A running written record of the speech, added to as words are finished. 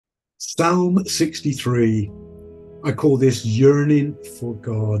Psalm 63, I call this yearning for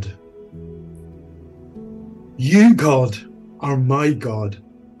God. You, God, are my God.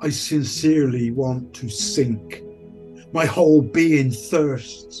 I sincerely want to sink. My whole being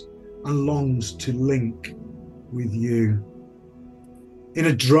thirsts and longs to link with you. In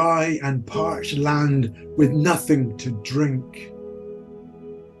a dry and parched land with nothing to drink.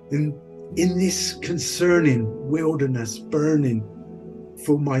 In this concerning wilderness burning,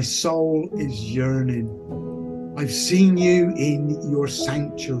 for my soul is yearning. I've seen you in your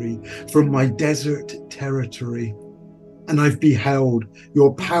sanctuary from my desert territory, and I've beheld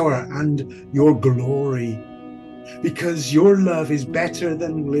your power and your glory. Because your love is better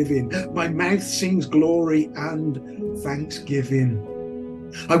than living, my mouth sings glory and thanksgiving.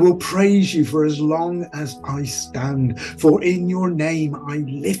 I will praise you for as long as I stand, for in your name I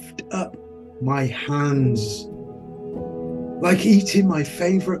lift up my hands. Like eating my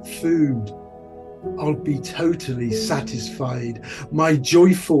favorite food, I'll be totally satisfied. My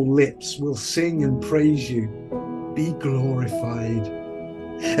joyful lips will sing and praise you. Be glorified.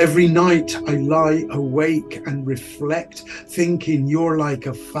 Every night I lie awake and reflect, thinking you're like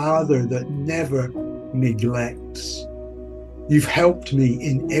a father that never neglects. You've helped me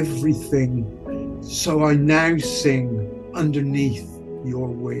in everything, so I now sing underneath your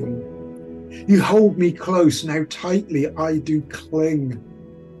wing. You hold me close, now tightly I do cling.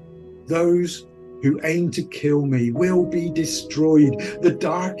 Those who aim to kill me will be destroyed. The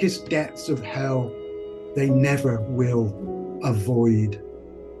darkest depths of hell they never will avoid.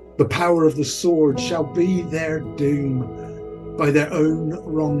 The power of the sword shall be their doom. By their own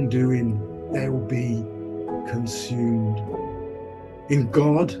wrongdoing they'll be consumed. In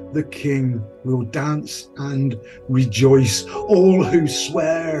God the King will dance and rejoice. All who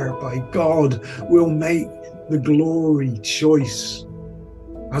swear by God will make the glory choice.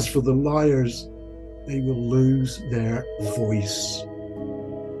 As for the liars, they will lose their voice.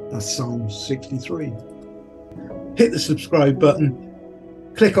 That's Psalm 63. Hit the subscribe button,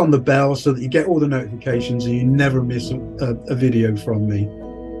 click on the bell so that you get all the notifications and you never miss a video from me.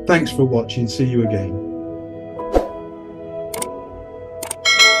 Thanks for watching. See you again.